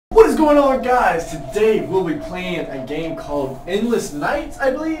What is going on, guys? Today we'll be playing a game called Endless Nights, I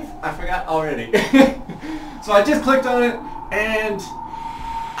believe? I forgot already. So I just clicked on it and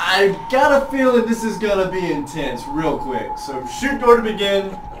I got a feeling this is gonna be intense real quick. So shoot door to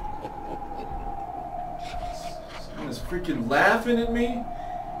begin. Someone is freaking laughing at me.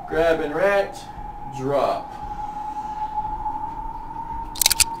 Grab and rat. Drop.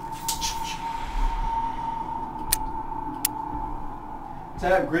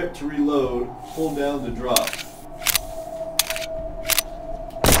 Tap grip to reload, hold down to drop.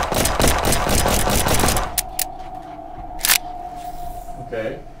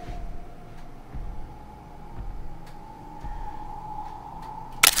 Okay.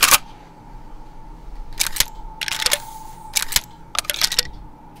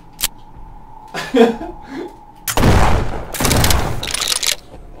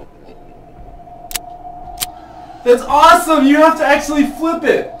 That's awesome! You have to actually flip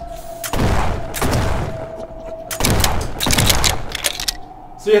it!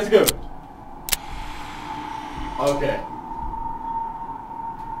 So you have to go. Okay.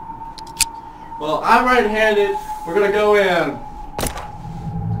 Well, I'm right-handed. We're gonna go in.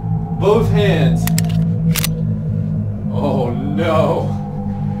 Both hands. Oh no.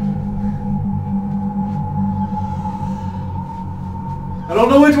 I don't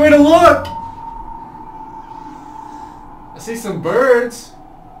know which way to look! I see some birds.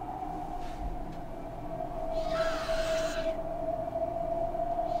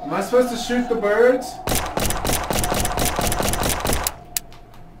 Am I supposed to shoot the birds?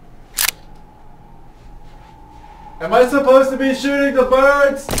 Am I supposed to be shooting the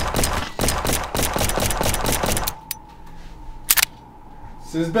birds?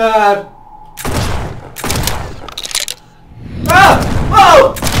 This is bad. Ah!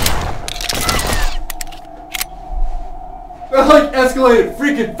 Oh! That like escalated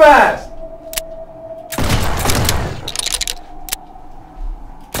freaking fast!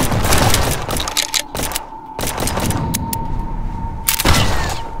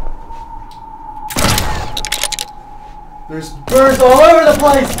 There's birds all over the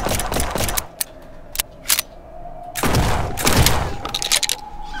place!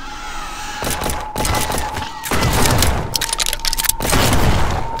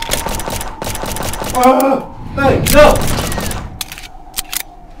 Hey, no!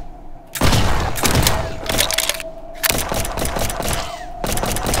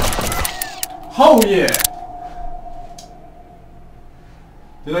 Oh yeah!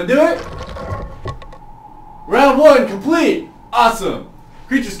 Did I do it? Round 1 complete! Awesome!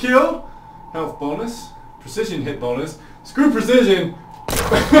 Creatures killed. Health bonus. Precision hit bonus. Screw precision!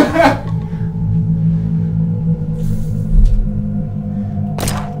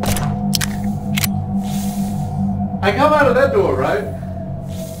 I come out of that door, right?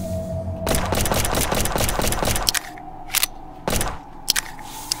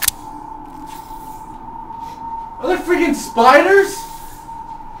 Are there freaking spiders?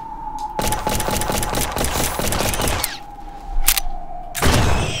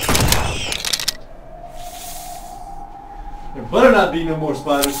 There better not be no more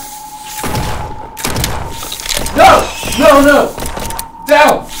spiders. No! No, no!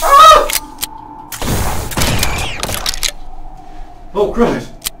 Down! Ah! Oh, Christ!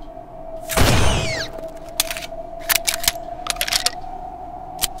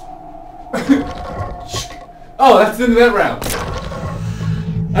 Oh, that's the end of that round.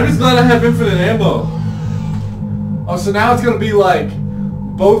 I'm just glad I have infinite ammo. Oh, so now it's gonna be like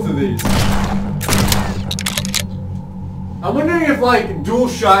both of these. I'm wondering if like dual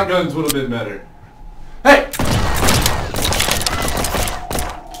shotguns would have been better. Hey!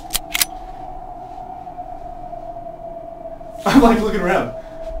 I'm like looking around.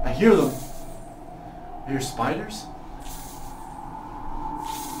 I hear them. I hear spiders.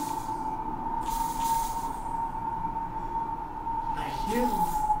 I hear them.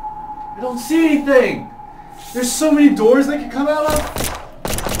 I don't see anything. There's so many doors they could come out of.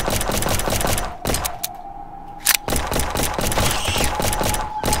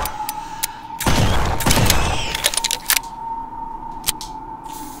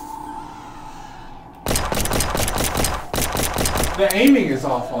 The aiming is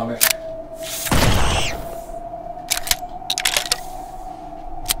off on it.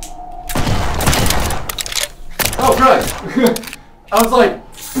 Oh, Christ! I was like,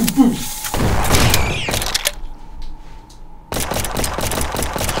 boom.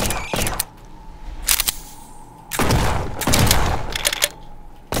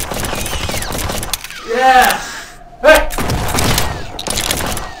 Yeah! Hey!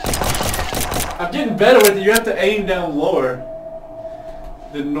 I'm getting better with it. You have to aim down lower.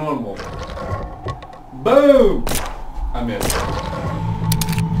 than normal. Boom! I missed.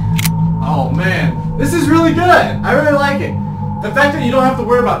 Oh man, this is really good. I really like it. The fact that you don't have to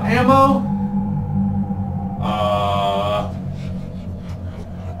worry about ammo.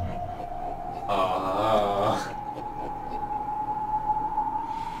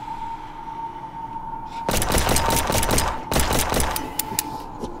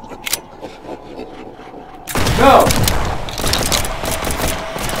 No!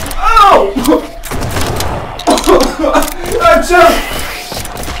 Oh! I jumped!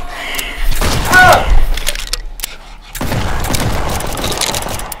 Ah!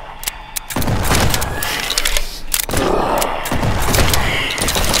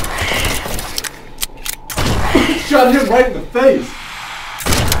 Shot him right in the face!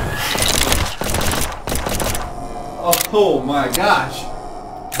 Oh my gosh!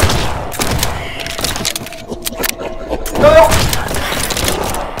 No!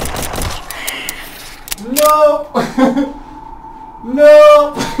 No!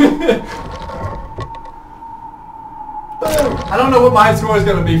 No! I don't know what my score is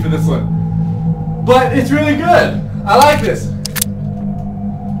going to be for this one. But it's really good. I like this.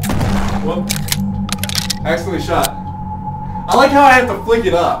 Whoop. Accidentally shot. I like how I have to flick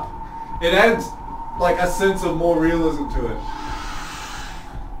it up. It adds like a sense of more realism to it.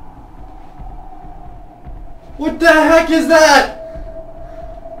 What the heck is that?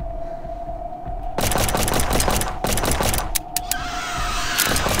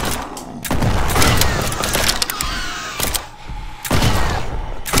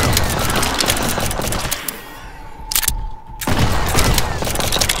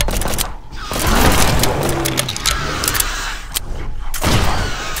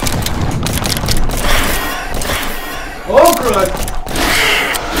 Oh, good.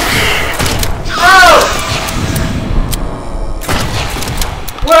 Oh!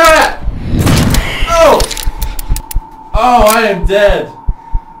 Where? Oh! Oh, I am dead.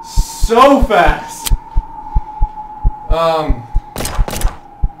 So fast.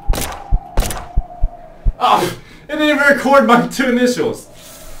 Oh, it didn't even record my 2 initials.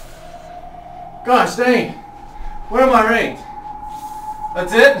 Gosh dang. Where am I ranked?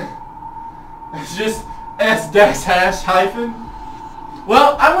 That's it? It's just S-#.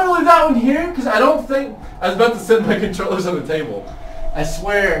 Well, I'm going to leave that one here because I don't think I was about to set my controllers on the table. I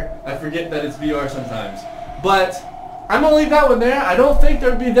swear I forget that it's VR sometimes. But I'm going to leave that one there. I don't think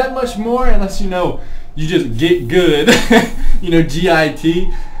there would be that much more unless, you know, you just get good. You know, GIT.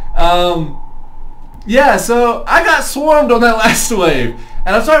 Yeah, so I got swarmed on that last wave.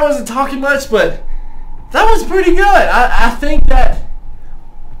 And I'm sorry I wasn't talking much, but that was pretty good. I think that,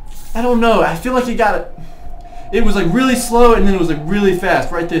 I don't know, I feel like it was like really slow and then it was like really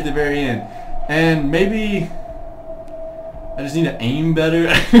fast right there at the very end. And maybe I just need to aim better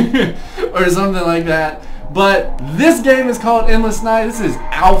or something like that. But this game is called Endless Night. This is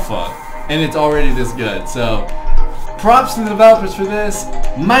alpha and it's already this good. So props to the developers for this.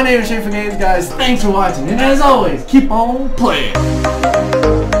 My name is Shane from Games, guys. Thanks for watching and as always, keep on playing.